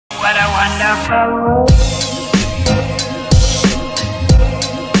What a wonderful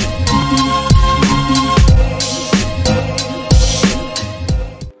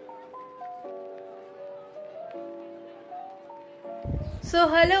So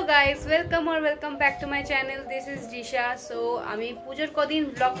hello guys, welcome back to my channel. This is Jisha. So আমি পূজোর কদিন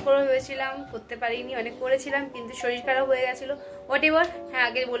blog করে হয়েছিলাম, করতে পারিনি, অনেক করেছিলাম কিন্তু শরীর খারাপ হয়ে গেছিল। হোয়াটএভার, হ্যাঁ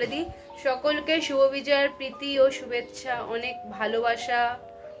আগে বলে দিই সকলকে শুভ বিজয়ের প্রীতি ও শুভেচ্ছা, অনেক ভালোবাসা,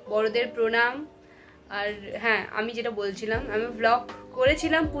 বড়দের প্রণাম। আর হ্যাঁ, আমি যেটা বলছিলাম, আমি ব্লগ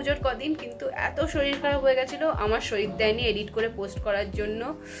করেছিলাম পূজোর কদিন, কিন্তু এত শরীর খারাপ হয়ে গেছিলো আমার শরীর দেয়নি এডিট করে পোস্ট করার জন্য।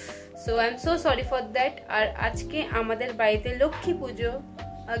 So I am so sorry for that. আর আজকে আমাদের বাড়িতে লক্ষ্মী পুজো।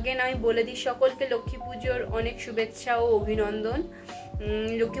 আগেন আমি বলে দিই সকলকে লক্ষ্মী পুজোর অনেক শুভেচ্ছা ও অভিনন্দন।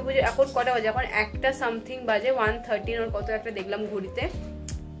 লক্ষ্মী পুজো এখন কটা বাজে? এখন 1টা সামথিং বাজে, 1:13 ওর কত একটা দেখলাম ঘড়িতে।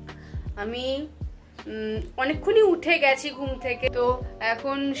 আমি অনেকক্ষণই উঠে গেছি ঘুম থেকে, তো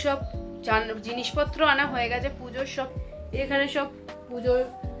এখন সব জিনিসপত্র আনা হয়ে গেছে পুজোর। সব এখানে সব পুজোর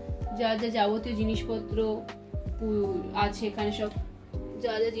যা যা যাবতীয় জিনিসপত্র আছে, এখানে সব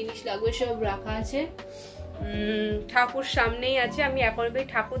যা যা জিনিস লাগবে সব রাখা আছে। ঠাকুর সামনেই আছে, আমি এখন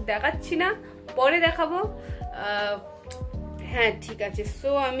ঠাকুর দেখাচ্ছি না, পরে দেখাবো। হ্যাঁ ঠিক আছে। সো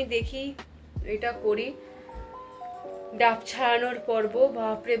আমি দেখি এটা করি, ডাব ছাড়ানোর পর্ব।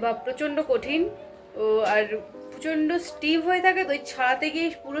 বাপরে বাপ, প্রচন্ড কঠিন ও আর প্রচন্ড স্টিভ হয়ে থাকে, তো ছাড়াতে গিয়ে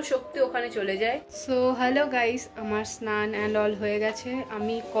পুরো শক্তি ওখানে চলে যায়। সো হ্যালো গাইস, আমার স্নান অ্যান্ড অল হয়ে গেছে।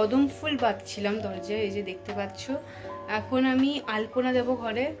 আমি কদম ফুল বাঁধছিলাম দরজায়, এই যে দেখতে পাচ্ছ। এখন আমি আলপনা দেবো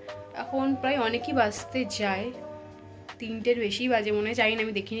ঘরে। এখন প্রায় অনেকই বাজতে যায়, 3টের বেশি বাজে মনে হয়, জানি না,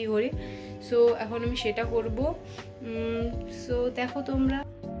 আমি দেখিনি ঘরে। সো এখন আমি সেটা করব। সো দেখো তোমরা।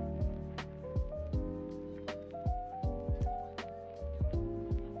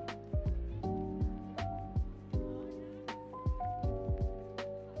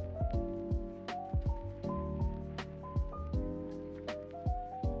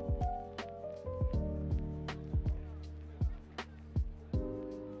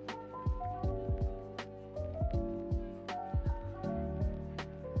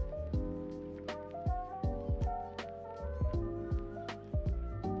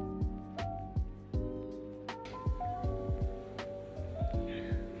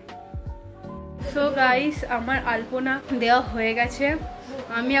 সো গাইস, আমার আলপনা দেওয়া হয়ে গেছে।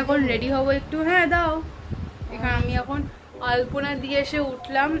 আমি এখন রেডি হব একটু। হ্যাঁ দাও, এখানে আমি এখন আলপনা দিয়ে এসে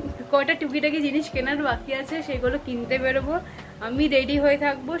উঠলাম। কয়টা টুকিটাকি জিনিস কেনার বাকি আছে, সেগুলো কিনতে বেরোবো। আমি রেডি হয়ে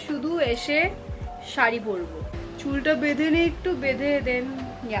থাকবো, শুধু এসে শাড়ি পরবো। চুলটা বেঁধে নিই, একটু বেঁধে দেন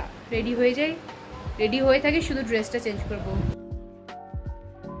রেডি হয়ে যাই। রেডি হয়ে থাকি, শুধু ড্রেসটা চেঞ্জ করবো।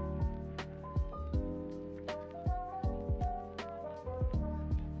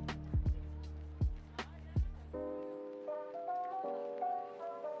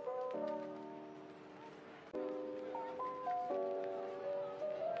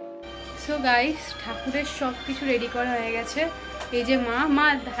 সো গাইস, ঠাকুরের সব কিছু রেডি করা হয়ে গেছে। এই যে মা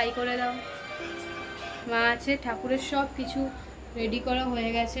হাই করে দাও, মা আছে। ঠাকুরের সব কিছু রেডি করা হয়ে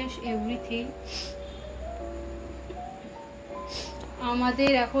গেছে, এভরিথিং।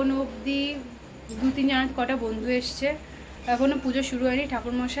 আমাদের এখনো অবধি 2-3 জন কটা বন্ধু এসছে, এখনো পুজো শুরু হয়নি।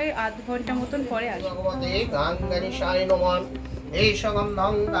 ঠাকুর মশাই আধ ঘন্টা মতন পরে আসবে।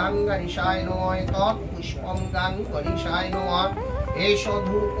 एषो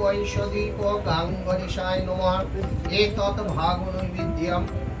धूप एषो दीप गांगणेशाय नमः एतत् भाग नैवेद्यं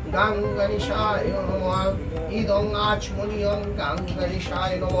गांगणेशाय नमः इदं आचमनीयं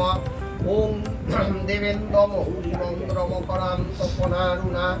गांगणेशाय नमः ओम देवेन्द्रं मौलिमन्त्रमकरं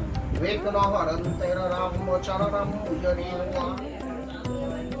तपनारुणा वेकनहरन्तेररामचरणं भुजने नमः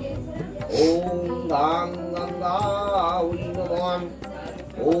ओम गांगंगायै नमः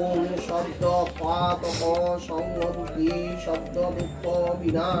ओम शब्द पातक संहति शब्द दुख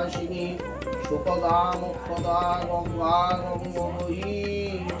विनाशिनी सुखदा मुखदा गंगा गंगोई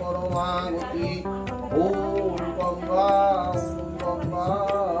परमागति ओम गंगा गंगा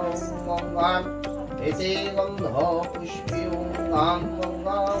गंगा एते गंध पुष्पे गां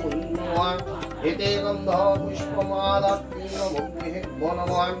गंगा वैनवा एते गंध पुष्पमादत्तेन मुखे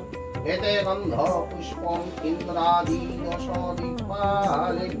वनवान् एते गंध पुष्पं इंद्रादि दश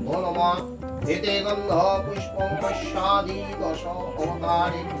दिक्पाले नमः एते गंध पुष्पं पश्चादि दश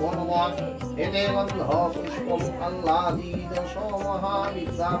अवतारे नमः एते गंध पुष्पं कल्लादि दश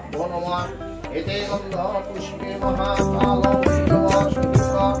महाविद्या नमः एते गंध पुष्पे महाकाल वेद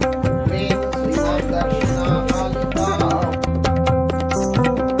श्रीमद्दर्शिना कालिका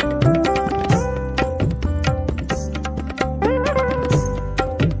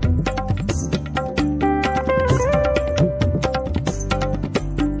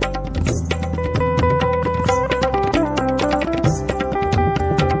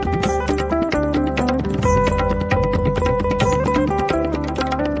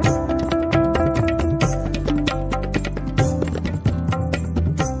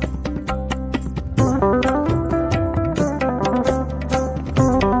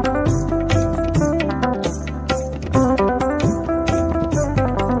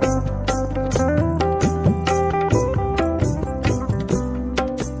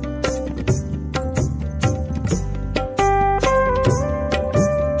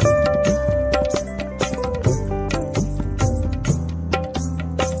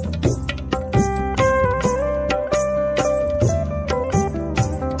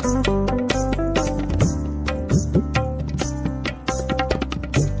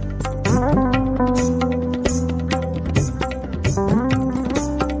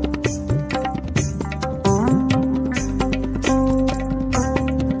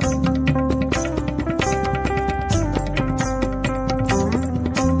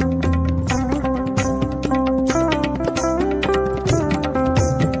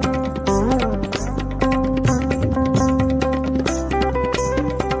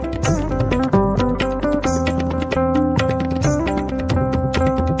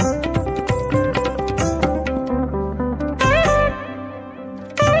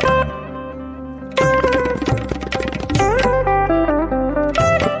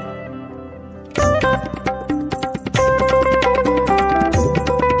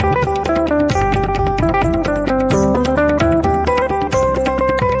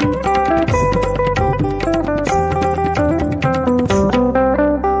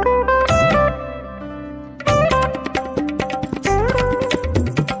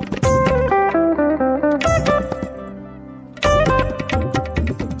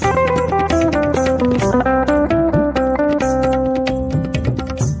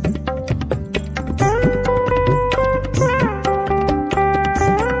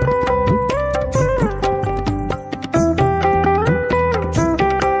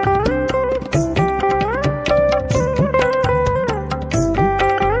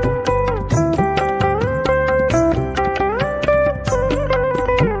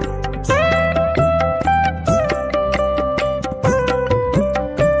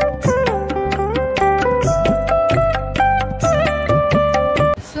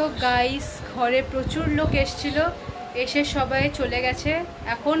গাইস, ঘরে প্রচুর লোক এসেছিল, এসে সবাই চলে গেছে।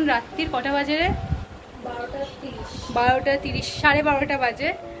 এখন রাত্রির কটা বাজে রে? 12:30, 12:30 বাজে।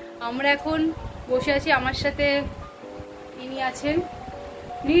 আমরা এখন বসে আছি, আমার সাথে ইনি আছেন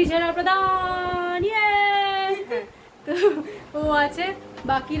নির্জনা প্রধান, তো ও আছে,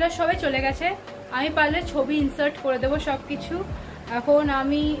 বাকিরা সবাই চলে গেছে। আমি পারলে ছবি ইনসার্ট করে দেবো সব কিছু। এখন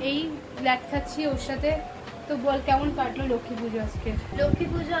আমি এই ল্যাট খাচ্ছি ওর সাথে। তো বল, কেমন কাটলো লক্ষ্মী পুজো আজকে? লক্ষ্মী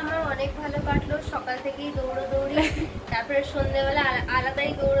পুজো আমার অনেক ভালো কাটলো। সকাল থেকেই দৌড়ি, তারপরে সন্ধ্যেবেলা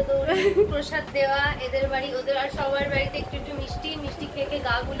আলাদাই দৌড়ি, প্রসাদ দেওয়া, এদের বাড়ি ওদের, আর সবার বাড়িতে একটু একটু মিষ্টি খেয়ে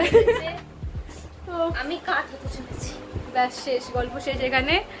গা গুলিয়েছে। আমি কাঠ হতে চলেছি। ব্যাস, শেষ, গল্প শেষ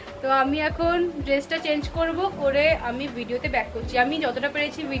এখানে। তো আমি এখন ড্রেসটা চেঞ্জ করে আমি ভিডিওতে ব্যাক করছি। আমি যতটা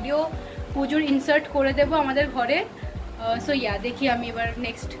পেরেছি ভিডিও পুজোর ইনসার্ট করে দেবো আমাদের ঘরে। সো ইয়া, দেখি আমি এবার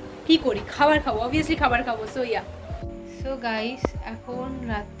নেক্সট কি করি। খাবার খাবো, অবভিয়াসলি খাবার খাবো। সো গাইস, এখন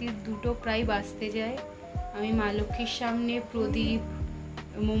রাত্রির 2টো প্রায় বাজতে যায়। আমি মা লক্ষ্মীর সামনে প্রদীপ,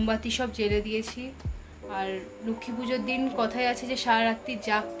 মোমবাতি সব জ্বেলে দিয়েছি। আর লক্ষ্মী পুজোর দিন কথাই আছে যে সারা রাত্রি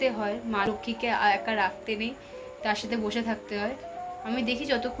জাগতে হয়, মা লক্ষ্মীকে একা রাখতে নেই, তার সাথে বসে থাকতে হয়। আমি দেখি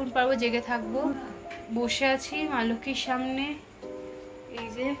যতক্ষণ পারবো জেগে থাকবো। বসে আছি মা লক্ষ্মীর সামনে, এই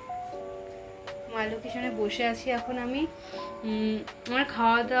যে মা লক্ষ্মীর সামনে বসে আছি এখন আমি। আমার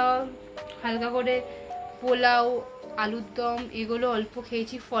খাওয়া দাওয়া হালকা করে পোলাও, আলুর দম এগুলো অল্প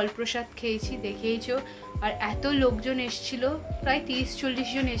খেয়েছি, ফল প্রসাদ খেয়েছি, দেখেইছো। আর এত লোকজন এসছিল, প্রায় 30-40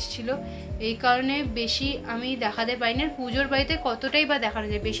 জন এসছিল, এই কারণে বেশি আমি দেখাতে পারিনি। আর পুজোর বাড়িতে কতটাই বা দেখানো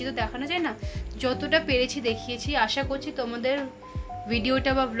যায়, বেশি তো দেখানো যায় না। যতটা পেরেছি দেখিয়েছি। আশা করছি তোমাদের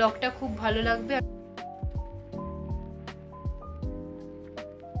ভিডিওটা বা ব্লগটা খুব ভালো লাগবে।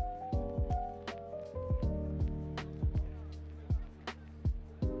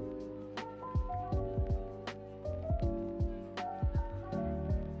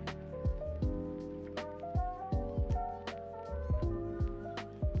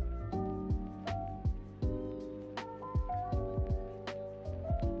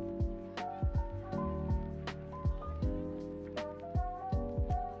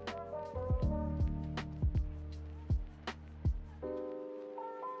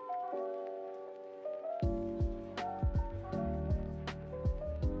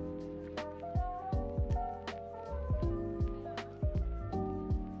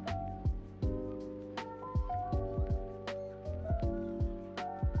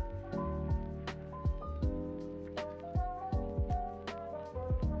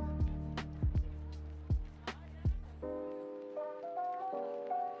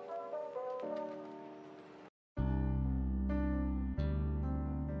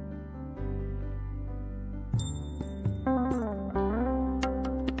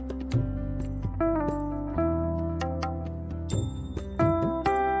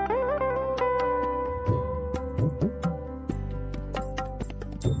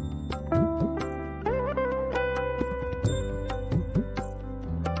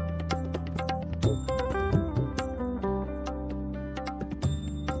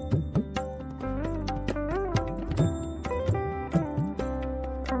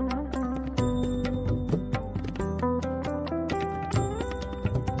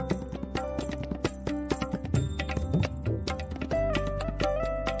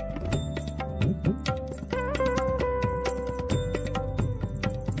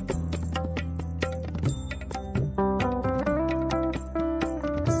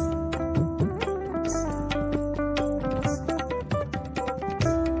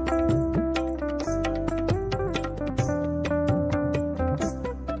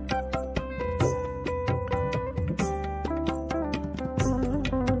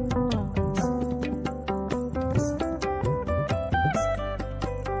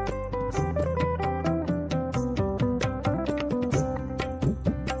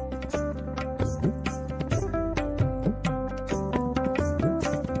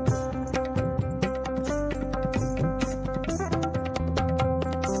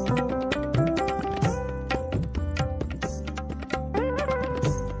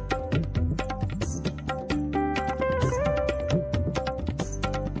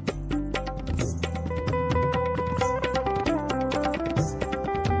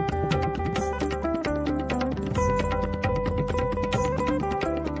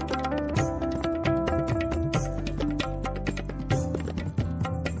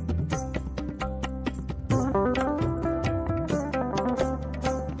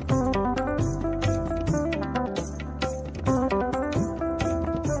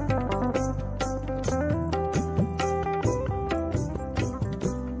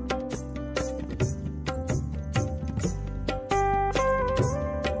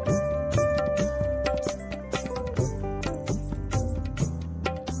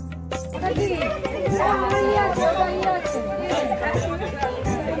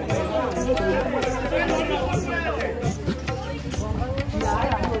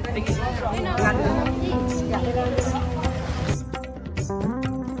 এই নাও